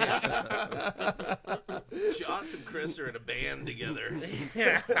 Josh and Chris are in a band together.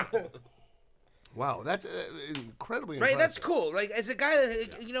 Yeah. Wow, that's incredibly Right, impressive. that's cool. Like, as a guy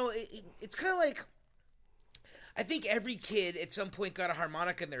that, you know, it's kind of like, I think every kid at some point got a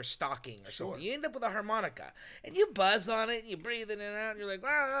harmonica in their stocking or something. You end up with a harmonica, and you buzz on it, and you breathe in and out, and you're like,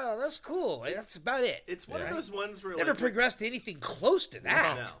 wow, that's cool. Like, that's about it. It's one of those ones where Never like, progressed to anything close to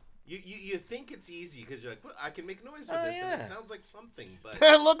that. No. You think it's easy because you're like, well, I can make noise with Oh, this, and yeah. it sounds like something, but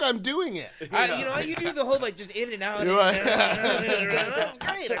Look, I'm doing it. You know, you do the whole, like, just in and out. You're right. That's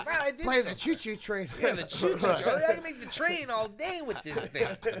great. I did Play the something. choo-choo train. Yeah, the choo-choo. I can make the train all day with this thing.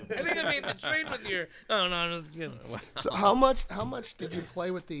 I think I made the train with your... Oh, no, I'm just kidding. So how much did you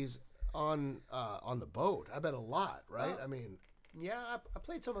play with these on the boat? I bet a lot, right? I mean, Yeah, I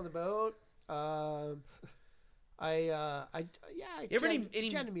played some on the boat. I You ever jammed any-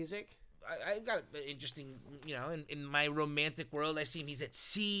 to music. I've got an interesting, you know, in my romantic world, I see him. He's at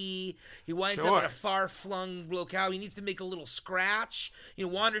sea. He winds up Sure. at a far-flung locale. He needs to make a little scratch. You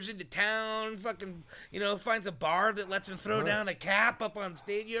know, wanders into town, fucking, you know, finds a bar that lets him throw down a cap up on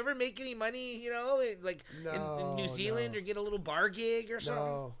stage. You ever make any money, you know, like in New Zealand, no. or get a little bar gig or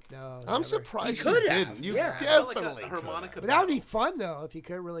something? No. I'm never. surprised You could you have, didn't. You yeah. definitely like a harmonica. But that would be fun though if you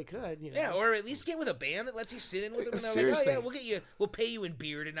really could. You know? Yeah, or at least get with a band that lets you sit in with them. And they're Seriously. like, oh yeah, we'll pay you in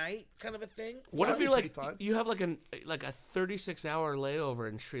beer tonight, kind of a thing. What Yeah, if you're that'd be like pretty fun. you have like a 36-hour layover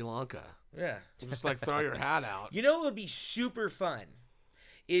in Sri Lanka? Yeah. Just like throw your hat out. You know what would be super fun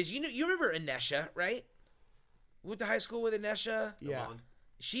is, you remember Anesha, right? We went to high school with Anesha. Yeah.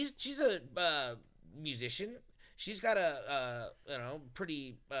 She's a musician. She's got a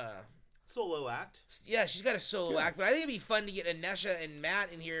pretty solo act. yeah, she's got a solo act, but I think it'd be fun to get Anesha and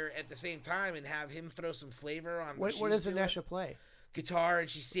Matt in here at the same time and have him throw some flavor on What does Anesha play? guitar, and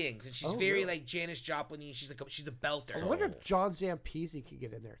she sings, and she's Oh, very really? like Janis Joplin-y. She's a belter. I wonder if John Zampese could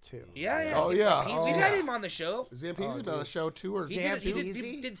get in there too. Yeah. Oh, yeah. We've had him on the show. Zampese's been on the show two or He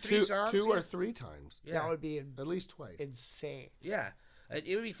did three songs. two or yeah. three times. Yeah. That would be At least twice. insane. Yeah,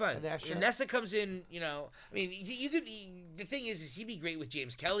 it would be fun. Anesha? Nessa comes in, you know. I mean, you could. The thing is he'd be great with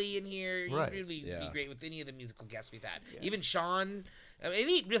James Kelly in here. He'd Right. really be Yeah. great with any of the musical guests we've had. Even Sean. I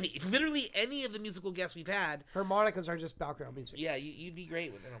mean, literally any of the musical guests we've had. Harmonicas are just background music. Yeah, you'd be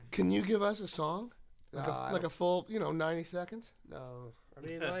great with them. Can you give us a song? Like a full, 90 seconds? No, I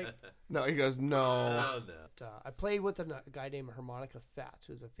mean like No, he goes, no. Oh no. I played with a guy named Harmonica Fats,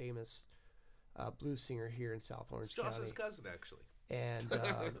 who's a famous blues singer here in South Orange It's Josh's County. cousin, actually. And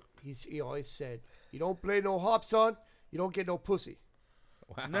he always said, "You don't play no hop, son. You don't get no pussy."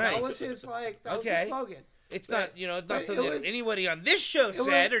 Wow. Nice. That was his that was Okay. his slogan. It's not, it's not but something it that was- anybody on this show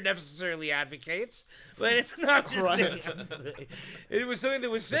said was- or necessarily advocates, but it's not just saying. It was something that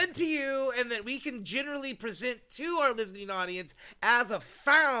was said to you and that we can generally present to our listening audience as a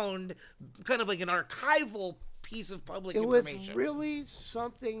found, kind of like an archival piece of public It was information. really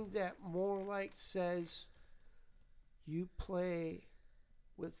something that more like says, "You play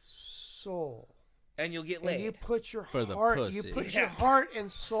with soul, And you'll get and laid. you put your For the heart, you pussy. put your Yeah. heart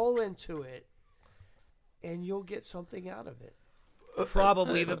and soul into it, and you'll get something out of it."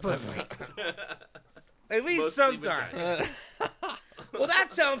 Probably the pussy. At least Mostly sometime. Well,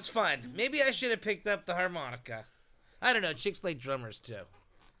 that sounds fun. Maybe I should have picked up the harmonica. I don't know. Chicks like drummers, too.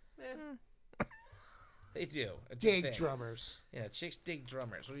 They do. It's a Dig thing. drummers. Yeah, chicks dig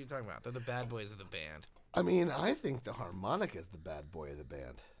drummers. What are you talking about? They're the bad boys of the band. I mean, I think the harmonica is the bad boy of the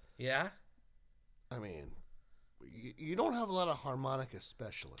band. Yeah? I mean, you don't have a lot of harmonica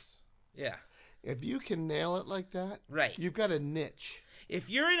specialists. Yeah. If you can nail it like that, Right. you've got a niche. If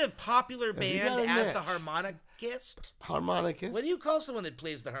you're in a popular you band got a as the niche. harmonicist, Harmonicist. what do you call someone that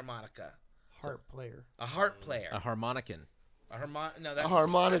plays the harmonica? Harp player. A harp player. A harmonican. No, that's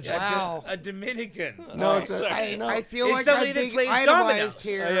harmonicist. Wow. a Dominican. No, it's a I feel It's like somebody I'm that being plays itemized dominoes.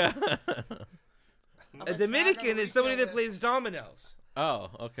 here. A Dominican is somebody that plays dominoes. Oh,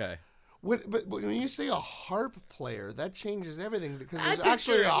 okay. But when you say a harp player, that changes everything because I there's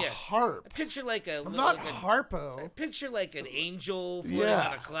actually picture- a yeah. harp. Picture like a I'm not like a- Harpo. Picture like an angel floating Yeah.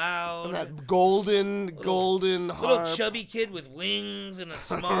 on a cloud. And that golden little harp. chubby kid with wings and a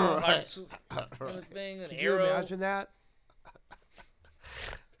small Right. harp thing, an Can you arrow. imagine that?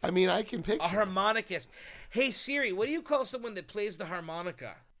 I mean, I can picture. A harmonicist. Hey Siri, what do you call someone that plays the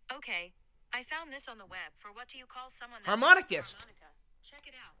harmonica? Okay, I found this on the web. For what do you call someone that Harmonicist. plays the harmonica? Check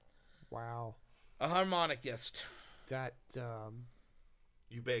it out. Wow. A harmonicist. That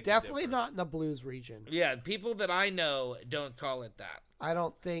You beg. to definitely differ. not in the blues region. Yeah, people that I know don't call it that. I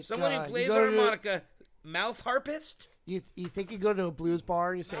don't think Someone who you plays go a to- harmonica, mouth harpist. You think you go to a blues bar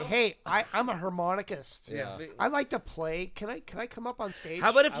and you say, "Hey, I'm a harmonicist. Yeah. I like to play. Can I come up on stage?"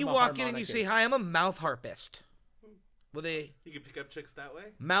 How about if I'm you a walk in and you say, harmonicist. "Hi, I'm a mouth harpist." Will they You can pick up chicks that way.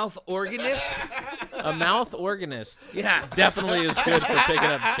 mouth organist? A mouth organist Yeah. definitely is good for picking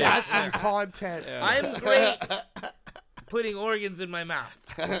up That's chicks. some content. I'm great putting organs in my mouth.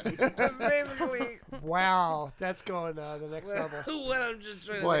 That's basically Wow, that's going the next level. what I'm just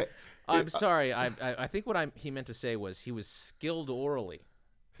trying to Boy, I'm sorry. I think what he meant to say was he was skilled orally.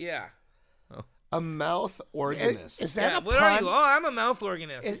 Yeah. a mouth organist. Is that Yeah, a what pun? are you? Oh, I'm a mouth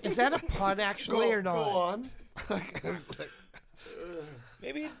organist. Is that a pun actually or not? Go on.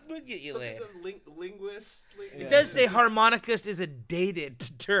 Maybe it would get you Something laid. the linguist. It does say harmonicist is a dated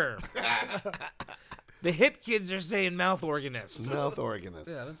term. The hip kids are saying mouth organist. Mouth organist.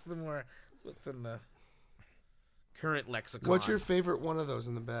 Yeah, that's the more what's in the current lexicon. What's your favorite one of those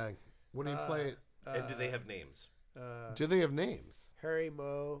in the bag? What do you play? And do they have names? Do they have names? Harry,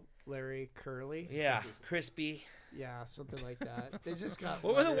 Mo, Larry, Curly? Yeah, crispy. Yeah, something like that. They just got.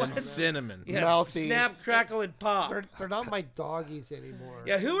 What were the letters ones- on them. Cinnamon. Yeah, Mouthy. snap, crackle, and pop. They're not my doggies anymore.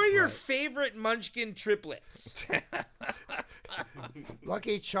 Yeah, who are your favorite Munchkin triplets?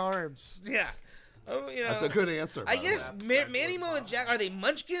 Lucky Charms. Yeah, oh, you know. That's a good answer. I by the guess way. Manny Mo and Jack, are they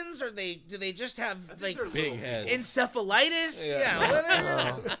Munchkins? Or do they just have like they're Big heads. encephalitis? Yeah.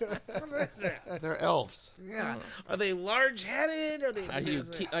 What is it? They're elves. Yeah. Are they large-headed? Are they?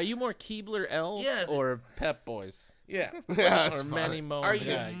 Are you more Keebler elves Yes. or Pep Boys? Yeah. Yeah, Or that's Manny fine. Mo Are and you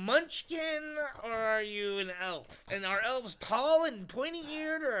Jack? Munchkin or are you an elf? And are elves tall and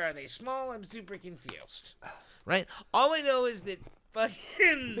pointy-eared or are they small? I'm super confused. Right? All I know is that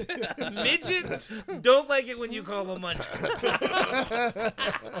fucking midgets don't like it when you call them munchkins.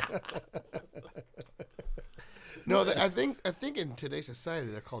 No, I think in today's society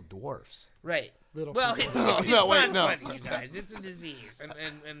they're called dwarfs. Right. Little Well, people. it's No, wait, not no. funny, you guys. It's a disease,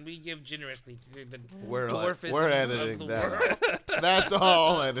 and we give generously to the We're dwarfism editing of the that. world. That's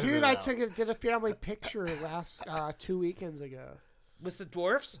all edited Dude, I out. did a family picture last 2 weekends ago. With the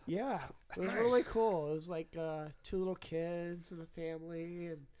dwarfs? Yeah, it was really cool. It was like 2 little kids and a family,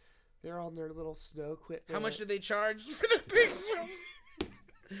 and they're on their little snow equipment. How much do they charge for the pictures?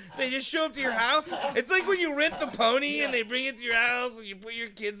 They just show up to your house. It's like when you rent the pony and they bring it to your house and you put your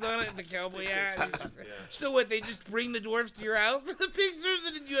kids on it and the cowboy hat. And So what? They just bring the dwarfs to your house for the pictures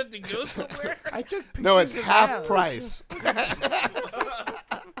and then you have to go somewhere. I took pictures No, it's of half them. price.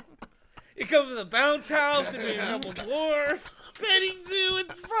 It comes with a bounce house. They bring a couple dwarfs, petting zoo.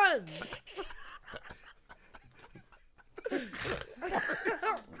 It's fun.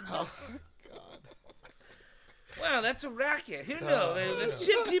 Wow, that's a racket. Who knows? That's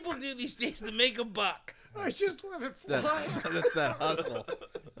shit people do these days to make a buck. I just let it fly. That's that hustle.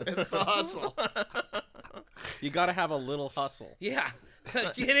 It's the hustle. You got to have a little hustle. Yeah.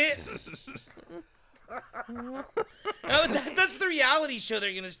 Get it? That's the reality show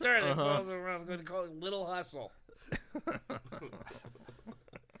they're going to start. They're going to call it Little Hustle.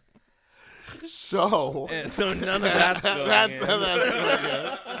 So And so none of that's going that's in. good.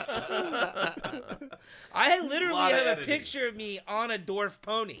 I literally Lot of have a editing. picture of me on a dwarf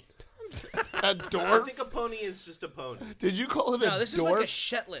pony. A I dwarf? think a pony is just a pony. Did you call it a No, this is dwarf? like a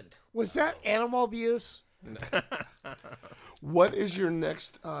Shetland. Was that animal abuse? What is your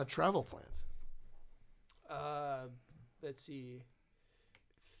next travel plans? Let's see.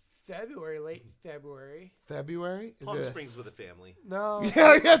 February, late February. February? Is Palm it? Springs with a family. No.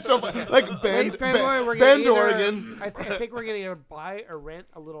 Yeah, it's so fun. Like Bend, Late February, we're Bend, gonna Oregon. I think we're gonna buy or rent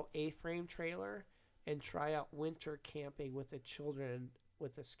a little A-frame trailer and try out winter camping with the children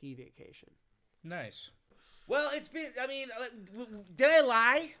with a ski vacation. Nice. Well, it's been, I mean, did I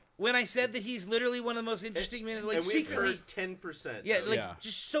lie when I said that he's literally one of the most interesting men in the like And we've secretly? heard 10%. Yeah, of- like Yeah.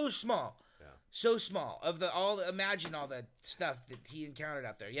 just so small. Yeah. So small imagine all the stuff that he encountered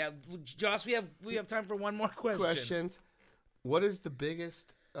out there. Yeah, Joss, we have time for one more question. Questions. What is the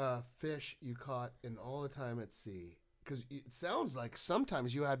biggest fish you caught in all the time at sea? Because it sounds like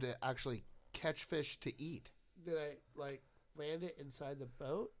sometimes you had to actually catch fish to eat. Did I like land it inside the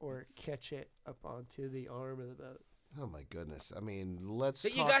boat or catch it up onto the arm of the boat? Oh my goodness! I mean, let's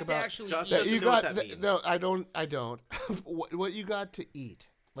That talk you got about to actually. Josh that doesn't you know what got. that means. No, I don't. What you got to eat?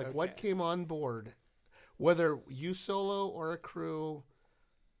 Like what Okay. came on board, whether you solo or a crew,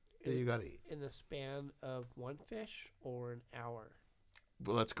 that you got to eat. In the span of one fish or an hour?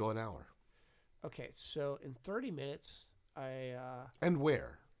 Well, let's go an hour. Okay, so in 30 minutes, And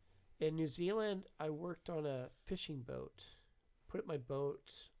where? in New Zealand, I worked on a fishing boat. Put my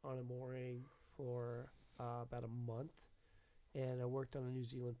boat on a mooring for about a month, and I worked on a New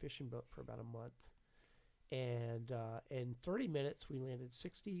Zealand fishing boat for about a month. And in 30 minutes, we landed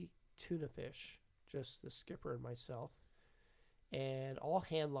 60 tuna fish, just the skipper and myself, and all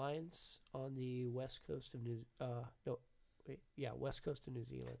hand lines on the west coast of west coast of New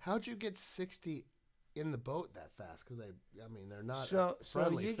Zealand. How'd you get 60 in the boat that fast? Because they're not So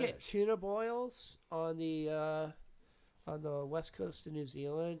friendly you fish. get tuna boils on the west coast of New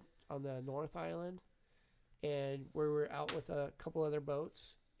Zealand, on the North Island, and we were out with a couple other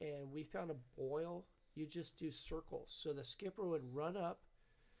boats, and we found a boil. You just do circles. So the skipper would run up,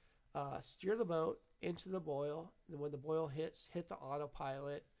 steer the boat into the boil, and when the boil hit the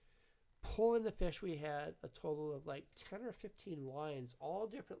autopilot, pull in the fish. We had a total of like 10 or 15 lines, all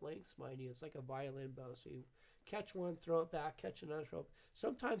different lengths, mind you. It's like a violin bow. So you catch one, throw it back, catch another, throw it.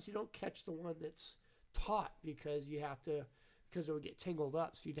 Sometimes you don't catch the one that's taut because it would get tangled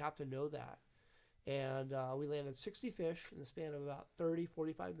up. So you'd have to know that. And we landed 60 fish in the span of about 30,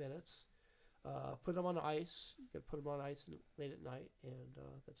 45 minutes. Put them on ice. You could put them on ice late at night, and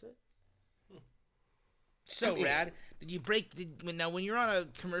that's it. So rad. Did you when you're on a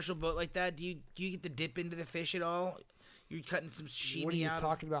commercial boat like that? Do you get to dip into the fish at all? You're cutting some sashimi What are you out.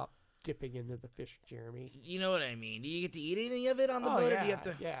 talking about? Dipping into the fish, Jeremy? You know what I mean? Do you get to eat any of it on the Oh, boat, yeah, or do you have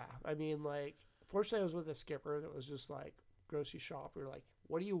to? yeah. I mean, like, fortunately, I was with a skipper that was just like grocery shop. We were like,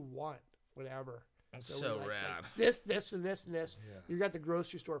 "What do you want? Whatever." That's we so like, rad. this, and this, and this. Yeah. You got the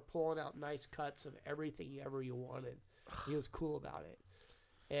grocery store pulling out nice cuts of everything you wanted. He was cool about it.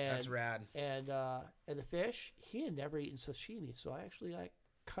 And, That's rad. And the fish, he had never eaten sashimi, so I actually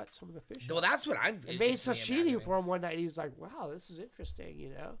cut some of the fish. Well, out. that's what I've I made instantly sashimi imagining. for him one night. He's like, "Wow, this is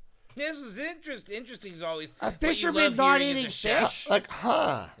interesting," This is interesting. Interesting is always A what you fisherman love not hearing as a eating chef. fish? Like,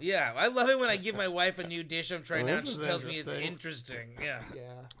 huh? Yeah, I love it when I give my wife a new dish I'm trying Well, out. this She is tells me it's interesting. interesting. Yeah,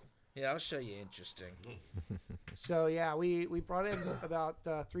 Yeah. yeah, I'll show you interesting. So yeah, we brought in about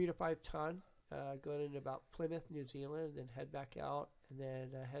 3 to 5 ton, going into about Plymouth, New Zealand, then head back out, and then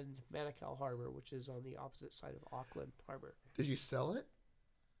head into Manukau Harbor, which is on the opposite side of Auckland Harbor. Did you sell it?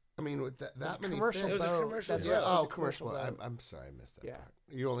 I mean, with that It was a many commercial fish. It was a boat. commercial That's boat. it, it was Oh, a commercial. boat. I'm sorry, I missed that Yeah. part.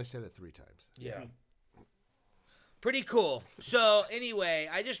 You only said it 3 times. Yeah. Pretty cool. So anyway,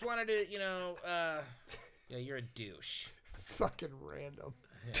 I just wanted to, yeah, you're a douche. Fucking random.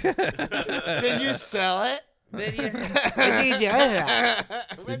 Did you sell it? Did you?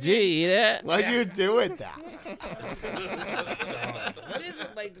 Did you eat it? What'd you do with that? What is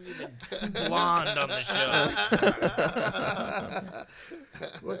it like to be the blonde on the show?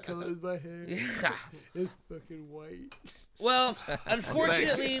 What color is my hair? Yeah. It's fucking white. Well,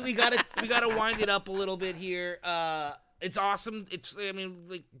 unfortunately, we gotta wind it up a little bit here. It's awesome.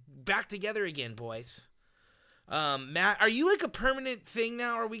 Like back together again, boys. Matt, are you like a permanent thing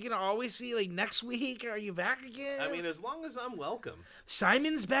now? Are we gonna always see like next week? Are you back again? I mean, as long as I'm welcome.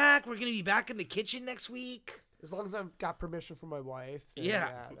 Simon's back. We're gonna be back in the kitchen next week. As long as I've got permission from my wife. Then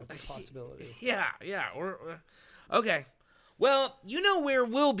Yeah. that's a possibility. Yeah. Okay. Well, you know where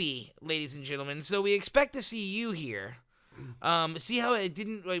we'll be, ladies and gentlemen. So we expect to see you here. See how it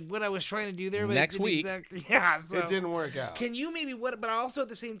didn't like what I was trying to do there. But Next it didn't week. Exactly, yeah. So It didn't work out. Can you maybe but also at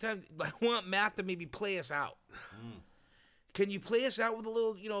the same time, I want Matt to maybe play us out. Can you play us out with a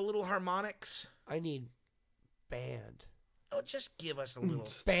little harmonics? I need band. Oh, just give us a little.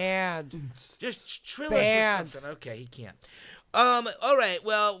 Band. Just trill Band. us with something. Okay, he can't. All right.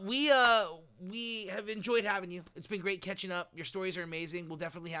 Well, we have enjoyed having you. It's been great catching up. Your stories are amazing. We'll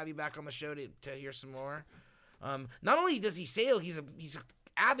definitely have you back on the show to hear some more. Not only does he sail, he's a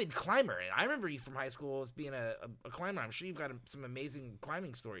avid climber. And I remember you from high school as being a climber. I'm sure you've got some amazing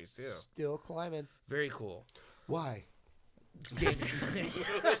climbing stories too. Still climbing. Very cool. Why?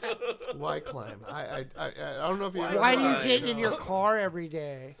 Why climb? I don't know if you. Why do you Right. get in your car every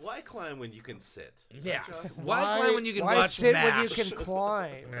day? Why climb when you can sit? Yeah. Why- Why climb when you can Why watch sit MASH? when you can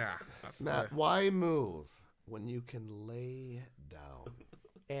climb? Yeah. That's Matt, why move when you can lay down?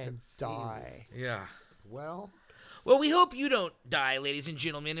 And die. yeah. Well, Well, we hope you don't die, ladies and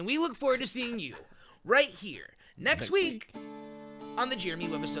gentlemen, and we look forward to seeing you right here next week on the Jeremy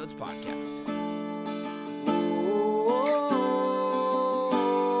Webisodes podcast.